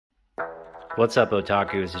What's up,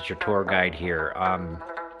 otakus? It's your tour guide here.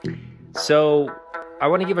 So I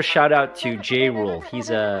want to give a shout out to Jayrule. He's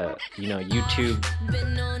a YouTube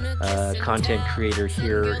content creator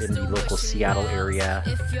here in the local Seattle area.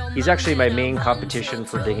 He's actually my main competition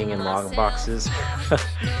for digging in log boxes.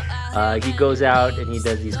 He goes out and he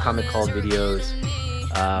does these comic haul videos.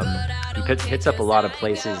 He hits up a lot of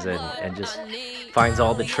places and just finds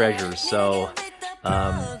all the treasures. So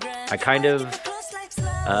I kind of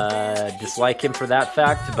dislike him for that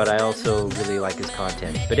fact, but I also really like his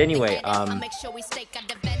content. But anyway,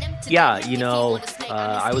 yeah,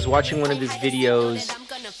 I was watching one of his videos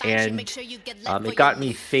and it got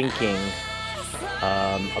me thinking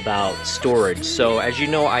about storage. So as you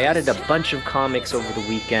know, I added a bunch of comics over the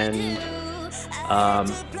weekend. I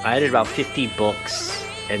added about 50 books,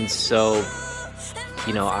 and so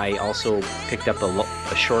I also picked up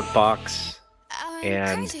a short box,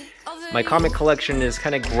 and my comic collection is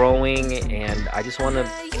kind of growing, and I just want to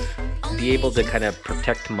be able to kind of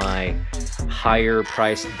protect my higher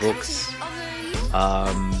priced books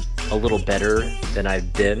a little better than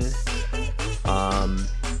I've been.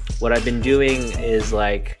 What I've been doing is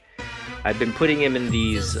I've been putting him in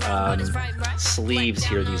these sleeves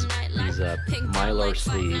here, these Mylar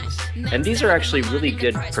sleeves, and these are actually really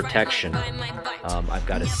good protection, I've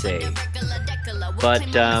got to say.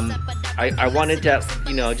 But I wanted to,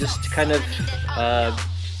 just kind of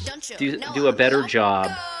do a better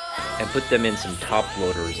job and put them in some top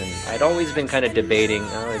loaders. And I'd always been kind of debating,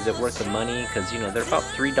 is it worth the money? Because they're about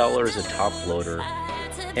 $3 a top loader.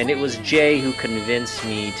 And it was Jay who convinced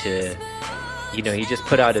me to, he just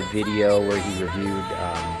put out a video where he reviewed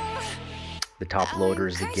the top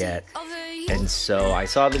loaders to get. And so I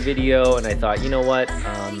saw the video and I thought, you know what,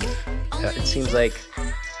 it seems like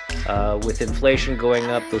with inflation going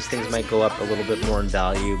up, those things might go up a little bit more in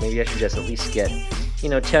value. Maybe I should just at least get,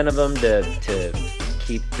 10 of them to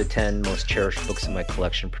keep the 10 most cherished books in my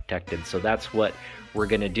collection protected. So that's what we're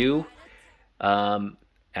going to do. And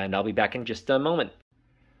I'll be back in just a moment.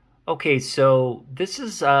 Okay, so this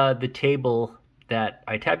is the table that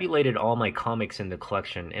I tabulated all my comics in the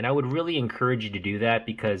collection, and I would really encourage you to do that,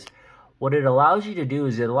 because what it allows you to do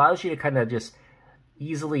is it allows you to kind of just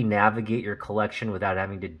easily navigate your collection without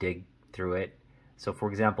having to dig through it. So for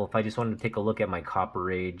example, if I just wanted to take a look at my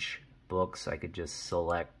Copper Age books, I could just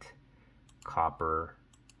select Copper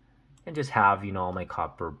and just have, all my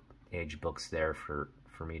Copper Age books there for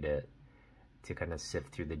me to kind of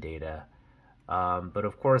sift through the data. But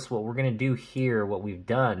of course, what we're going to do here, what we've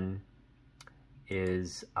done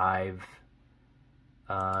is I've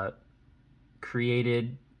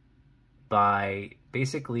created by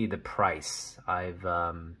basically the price. I've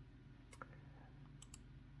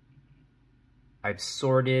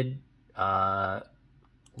sorted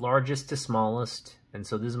largest to smallest, and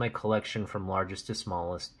so this is my collection from largest to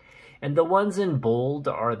smallest. And the ones in bold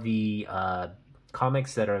are the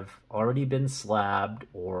comics that have already been slabbed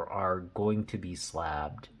or are going to be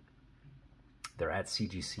slabbed. They're at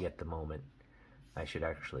CGC at the moment. I should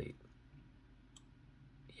actually,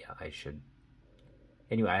 I should.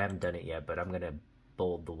 Anyway, I haven't done it yet, but I'm going to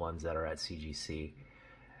bold the ones that are at CGC.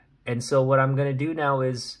 And so what I'm going to do now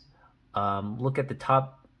is look at the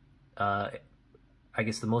top, I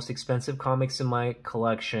guess the most expensive comics in my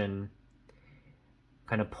collection,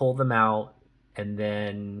 kind of pull them out, and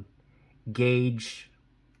then gauge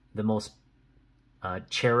the most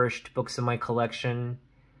cherished books in my collection.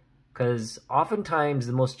 Because oftentimes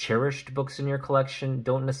the most cherished books in your collection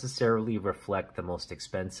don't necessarily reflect the most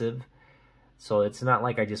expensive. So it's not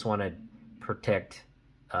like I just want to protect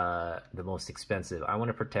the most expensive. I want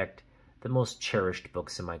to protect the most cherished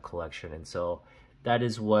books in my collection. And so that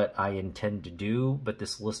is what I intend to do. But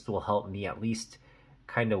this list will help me at least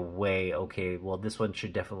kind of weigh, okay, well, this one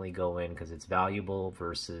should definitely go in because it's valuable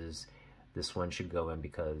versus this one should go in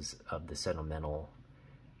because of the sentimental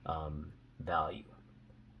value.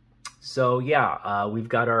 So yeah, we've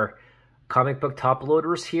got our comic book top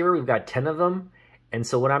loaders here. We've got 10 of them. And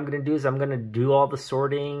so what I'm going to do is I'm going to do all the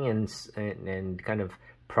sorting and kind of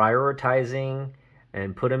prioritizing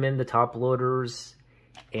and put them in the top loaders.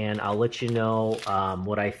 And I'll let you know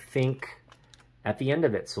what I think at the end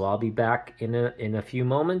of it. So I'll be back in a few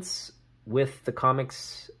moments with the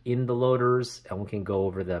comics in the loaders, and we can go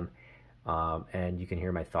over them. And you can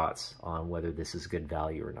hear my thoughts on whether this is good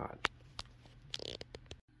value or not.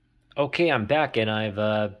 Okay, I'm back, and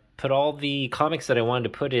I've put all the comics that I wanted to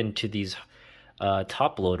put into these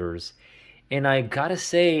top loaders. And I gotta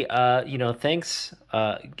say, thanks.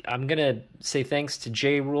 I'm gonna say thanks to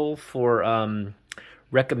Jayrule for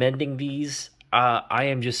recommending these. I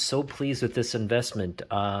am just so pleased with this investment.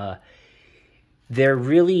 they're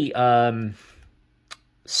really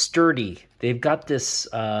sturdy. They've got this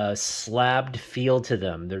slabbed feel to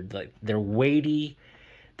them. They're weighty.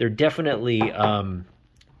 They're definitely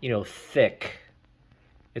thick.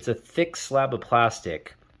 It's a thick slab of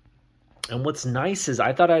plastic. And what's nice is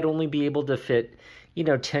I thought I'd only be able to fit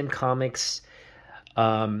 10 comics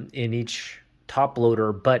in each top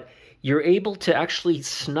loader, but you're able to actually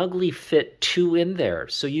snugly fit 2 in there,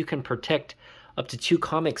 so you can protect up to 2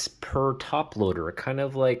 comics per top loader. Kind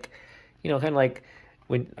of like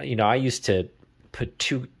when I used to put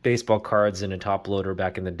 2 baseball cards in a top loader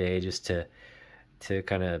back in the day, just to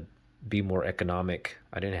kind of be more economic.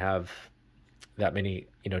 I didn't have that many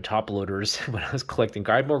top loaders when I was collecting.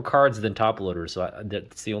 I had more cards than top loaders, so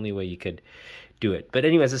that's the only way you could do it. But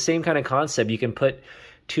anyways, the same kind of concept. You can put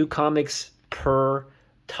 2 comics per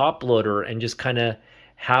top loader and just kind of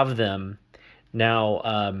have them.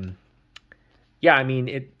 Now, yeah, I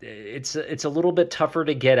mean it's a little bit tougher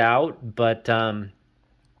to get out, but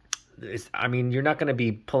I mean, you're not going to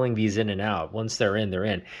be pulling these in and out. Once they're in, they're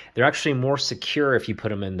in. They're actually more secure if you put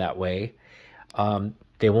them in that way.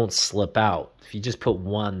 They won't slip out. If you just put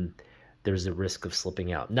 1, there's a risk of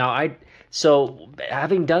slipping out. Now, so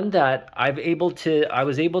having done that, I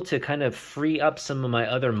was able to kind of free up some of my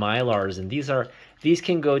other Mylars, and these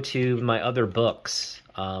can go to my other books,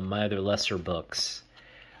 my other lesser books.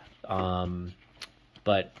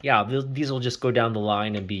 But yeah, these will just go down the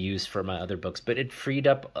line and be used for my other books. But it freed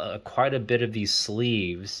up quite a bit of these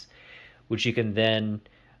sleeves, which you can then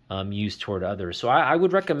use toward others. So I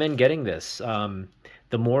would recommend getting this.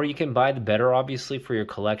 The more you can buy, the better, obviously, for your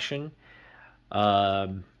collection. For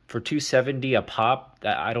 $270 a pop,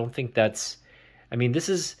 I don't think that's... I mean, this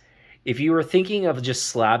is... If you were thinking of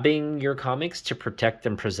just slabbing your comics to protect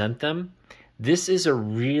and present them, this is a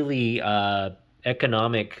really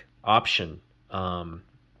economic option.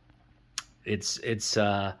 It's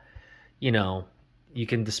you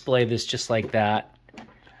can display this just like that.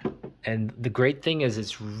 And the great thing is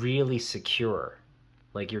it's really secure.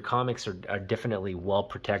 Like, your comics are definitely well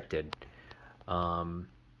protected.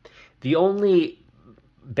 The only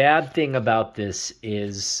bad thing about this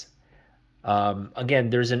is, again,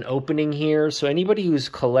 there's an opening here. So anybody who's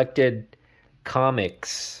collected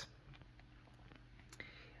comics,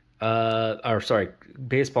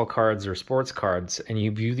 baseball cards or sports cards, and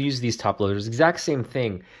you use these top loaders, exact same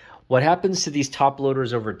thing. What happens to these top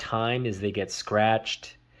loaders over time is they get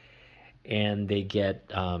scratched, and they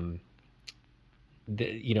get,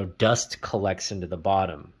 dust collects into the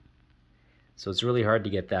bottom. So it's really hard to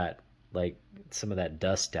get that, like, some of that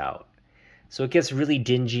dust out. So it gets really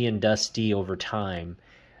dingy and dusty over time.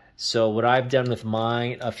 So what I've done with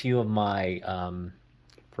a few of my,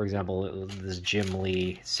 for example, this Jim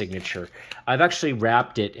Lee signature, I've actually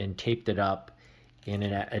wrapped it and taped it up in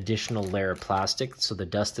an additional layer of plastic so the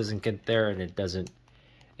dust doesn't get there, and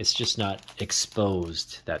it's just not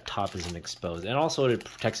exposed. That top isn't exposed. And also it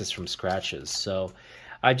protects us from scratches. So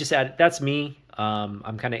I just added, that's me.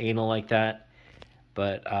 I'm kind of anal like that,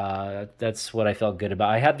 but that's what I felt good about.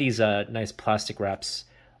 I had these nice plastic wraps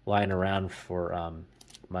lying around for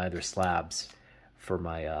my other slabs, for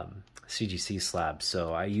my CGC slabs.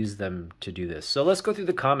 So I used them to do this. So let's go through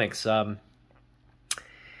the comics.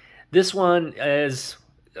 This one is,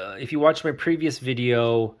 if you watch my previous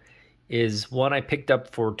video, is one I picked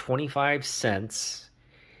up for 25 cents.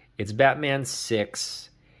 It's Batman 6.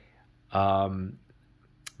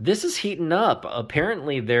 This is heating up.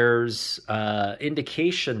 Apparently there's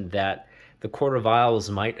indication that the Court of Owls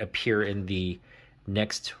might appear in the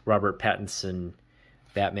next Robert Pattinson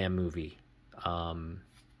Batman movie.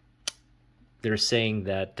 They're saying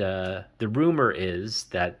that the rumor is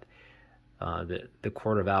that the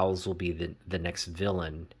Court of Owls will be the next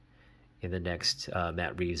villain in the next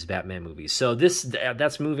Matt Reeves Batman movie. So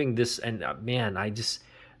that's moving this, and man,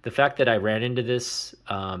 the fact that I ran into this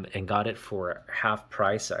and got it for half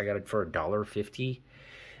price, I got it for $1.50.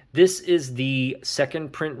 This is the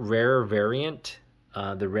second print rare variant,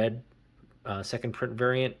 the red second print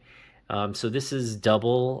variant. So this is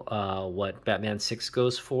double what Batman 6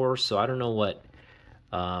 goes for. So I don't know what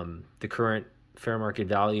the current fair market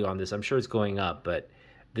value on this. I'm sure it's going up, but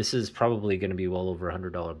this is probably going to be well over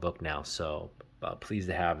 $100 book now. So pleased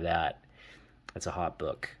to have that. That's a hot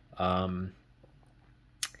book. I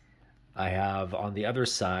have on the other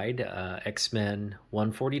side X-Men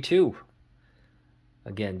 142.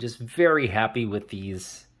 Again, just very happy with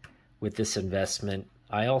this investment.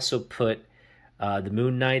 I also put the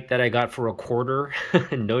Moon Knight that I got for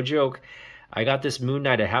 $0.25. No joke. I got this Moon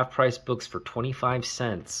Knight at half price books for 25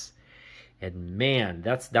 cents. And man,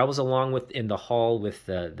 that was along with in the haul with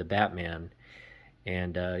the Batman.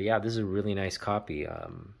 And yeah, this is a really nice copy.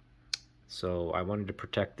 So I wanted to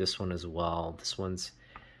protect this one as well. This one's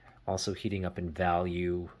also heating up in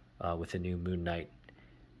value with a new Moon Knight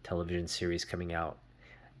television series coming out.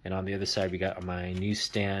 And on the other side, we got my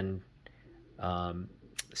newsstand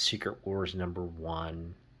Secret Wars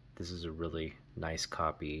 #1. This is a really nice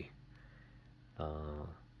copy.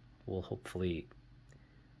 We'll hopefully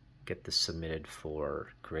get this submitted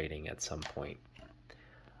for grading at some point.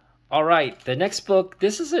 All right, the next book.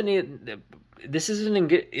 This isn't in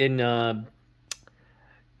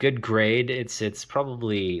good grade. It's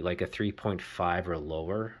probably like a 3.5 or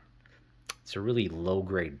lower. It's a really low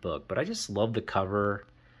grade book, but I just love the cover.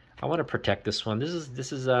 I want to protect this one. This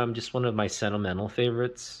is just one of my sentimental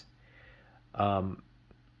favorites.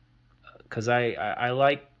 Because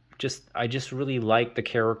I just really like the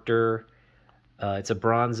character. It's a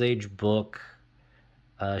Bronze Age book.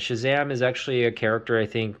 Shazam is actually a character I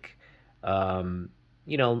think,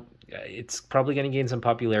 you know, it's probably going to gain some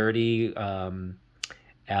popularity.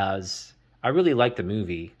 As I really liked the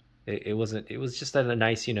movie. It was just a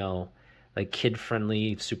nice, you know, like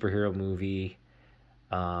kid-friendly superhero movie.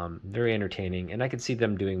 Very entertaining, and I could see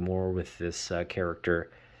them doing more with this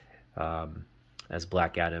character as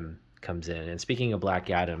Black Adam comes in. And speaking of Black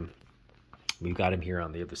Adam, we've got him here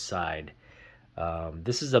on the other side.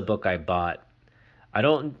 This is a book I bought. I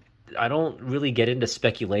don't really get into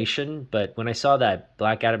speculation, but when I saw that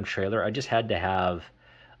Black Adam trailer, I just had to have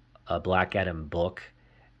a Black Adam book.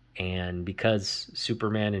 And because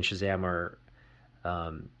Superman and Shazam are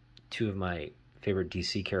two of my favorite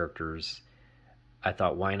DC characters, I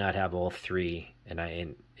thought, why not have all three?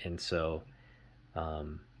 And so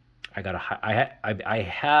I got I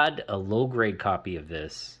had a low grade copy of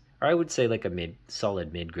this, or I would say like a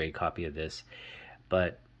solid mid grade copy of this,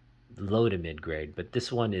 but low to mid grade. But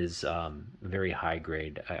this one is very high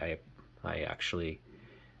grade. I actually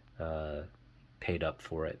paid up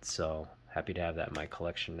for it, so happy to have that in my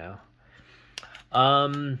collection now.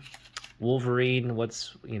 Wolverine,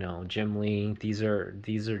 Jim Lee. These are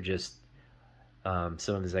just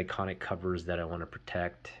some of his iconic covers that I want to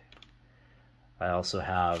protect. I also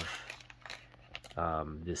have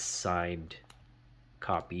this signed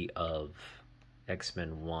copy of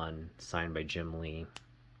X-Men 1, signed by Jim Lee.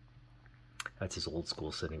 That's his old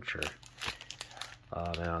school signature.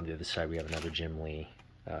 And on the other side, we have another Jim Lee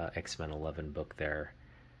X-Men 11 book there.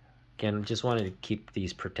 Again, just wanted to keep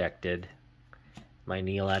these protected. My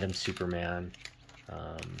Neil Adams Superman.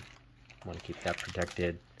 Want to keep that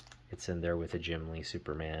protected. It's in there with a Jim Lee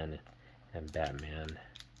Superman and Batman.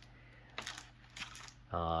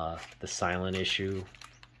 The Silent issue.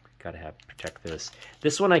 Gotta protect this.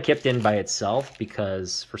 This one I kept in by itself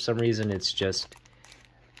because for some reason it's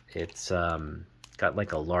got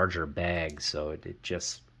like a larger bag, so it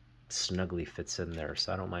just snugly fits in there.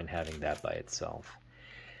 So I don't mind having that by itself.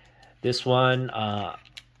 This one,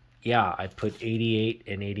 yeah, I put 88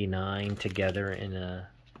 and 89 together in a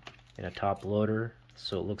top loader,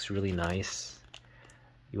 so it looks really nice.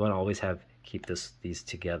 You want to always keep these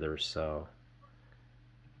together, so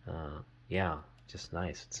yeah, just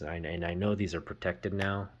nice. And I know these are protected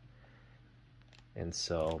now, and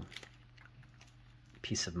so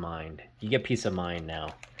peace of mind. You get peace of mind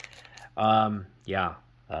now. Yeah,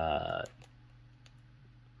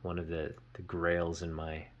 one of the grails in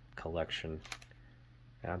my collection.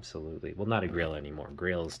 Absolutely. Well, not a grail anymore.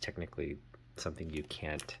 Grail is technically something you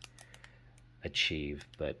can't achieve,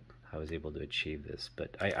 but I was able to achieve this.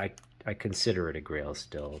 But I consider it a grail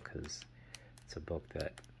still because it's a book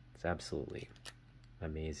that is absolutely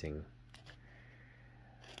amazing.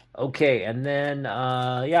 Okay, and then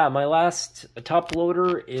yeah, my last top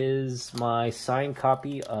loader is my signed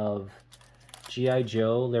copy of G.I.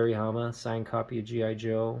 Joe, Larry Hama signed copy of G.I.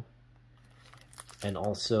 Joe, and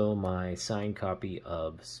also my signed copy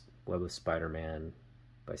of Web of Spider-Man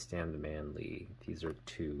by Stan the Man Lee. These are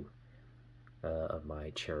two of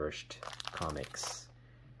my cherished comics,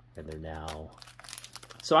 and they're now...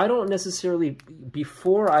 So I don't necessarily...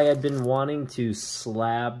 Before, I had been wanting to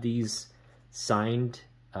slab these signed,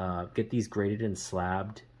 get these graded and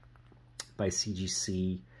slabbed by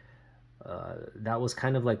CGC. That was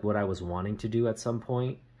kind of like what I was wanting to do at some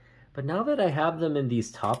point. But now that I have them in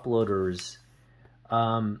these top loaders,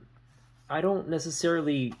 I don't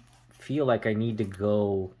necessarily feel like I need to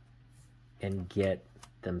go and get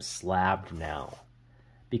them slabbed now,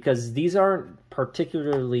 because these aren't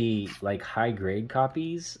particularly like high grade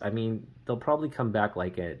copies. I mean, they'll probably come back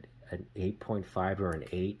like an 8.5 or an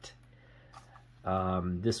 8.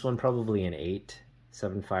 This one probably an 8,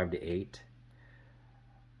 7.5 to 8.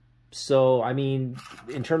 So I mean,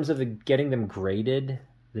 in terms of getting them graded,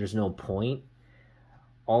 there's no point.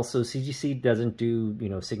 Also, CGC doesn't do, you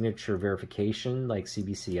know, signature verification like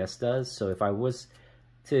CBCS does. So if I was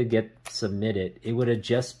to get submitted, it would have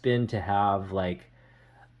just been to have like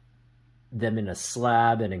them in a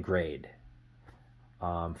slab and a grade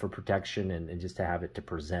for protection and just to have it to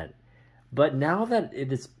present. But now that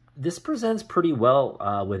this presents pretty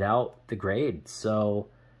well without the grade. So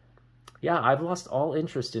yeah, I've lost all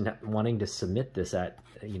interest in wanting to submit this at,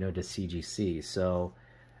 you know, to CGC. So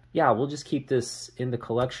yeah, we'll just keep this in the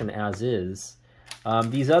collection as is.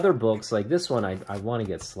 These other books, like this one, I want to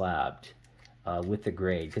get slabbed with the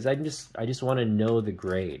grade, because I just want to know the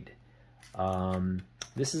grade.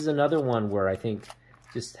 This is another one where I think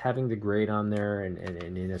just having the grade on there and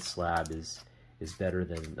in a slab is better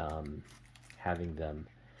than having them.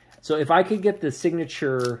 So if I could get the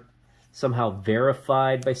signature somehow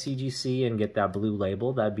verified by CGC and get that blue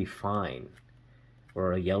label, that'd be fine.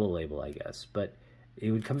 Or a yellow label, I guess. But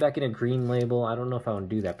it would come back in a green label. I don't know if I want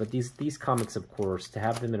to do that. But these comics, of course, to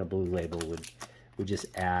have them in a blue label would just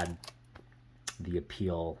add the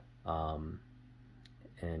appeal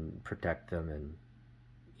and protect them. And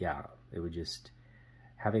yeah, it would just,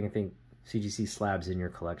 having, I think, CGC slabs in your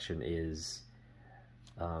collection is,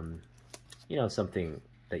 you know, something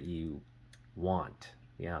that you want.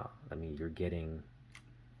 Yeah, I mean, you're getting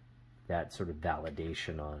that sort of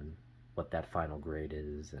validation on what that final grade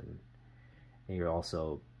is, and you're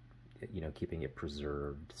also, you know, keeping it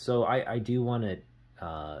preserved. So I do want to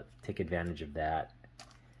take advantage of that.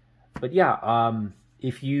 But yeah,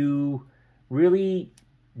 if you really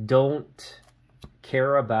don't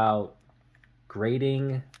care about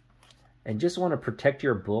grading and just want to protect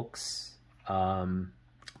your books,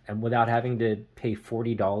 and without having to pay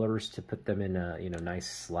 $40 to put them in a, you know, nice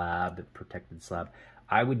slab, a protected slab,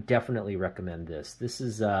 I would definitely recommend this. This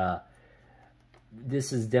is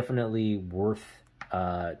definitely worth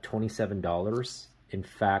 $27. In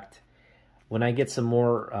fact, when I get some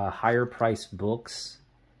more higher priced books,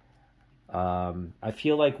 I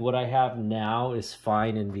feel like what I have now is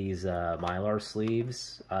fine in these Mylar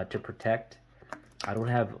sleeves to protect. I don't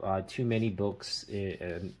have too many books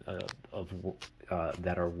that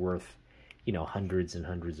are worth, you know, hundreds and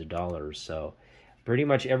hundreds of dollars. So pretty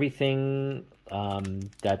much everything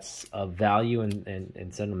that's of value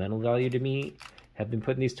and sentimental value to me have been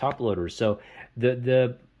put in these top loaders. So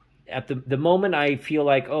at the moment I feel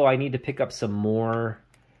like, oh, I need to pick up some more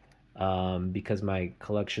because my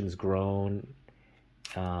collection's grown,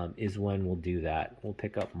 is when we'll do that. We'll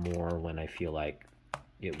pick up more when I feel like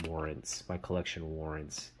it warrants, my collection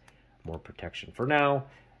warrants more protection. For now,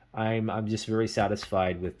 I'm just very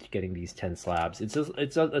satisfied with getting these 10 slabs. It's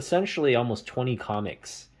essentially almost 20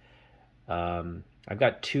 comics. I've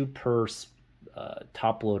got 2 per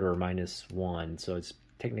top loader minus 1, so it's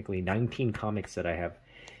technically 19 comics that I have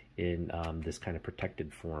in this kind of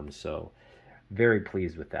protected form. So very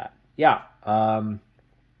pleased with that. Yeah.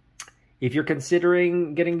 If you're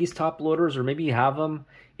considering getting these top loaders, or maybe you have them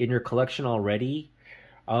in your collection already,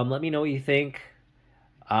 let me know what you think.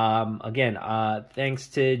 Again, thanks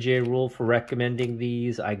to Jayrule for recommending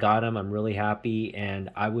these. I got them. I'm really happy, and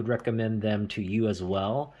I would recommend them to you as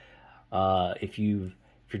well. If you're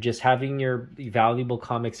just having your valuable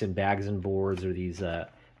comics in bags and boards, or these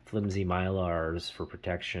flimsy Mylars for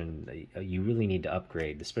protection, you really need to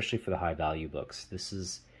upgrade, especially for the high value books. This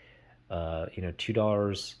is, you know,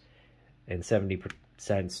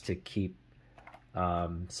 $2.70 to keep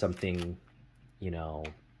something, you know,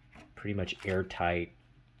 pretty much airtight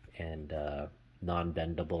and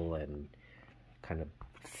non-bendable and kind of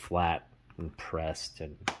flat and pressed,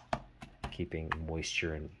 and keeping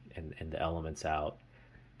moisture and the elements out.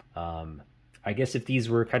 I guess if these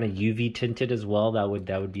were kind of UV tinted as well, that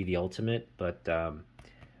would be the ultimate, but I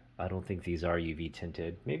don't think these are UV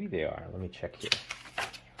tinted. Maybe they are. Let me check here.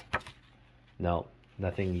 No,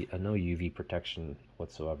 nothing, no UV protection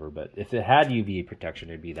whatsoever, but if it had UV protection,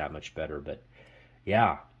 it'd be that much better. But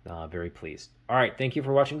yeah, very pleased. All right, thank you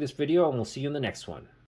for watching this video, and we'll see you in the next one.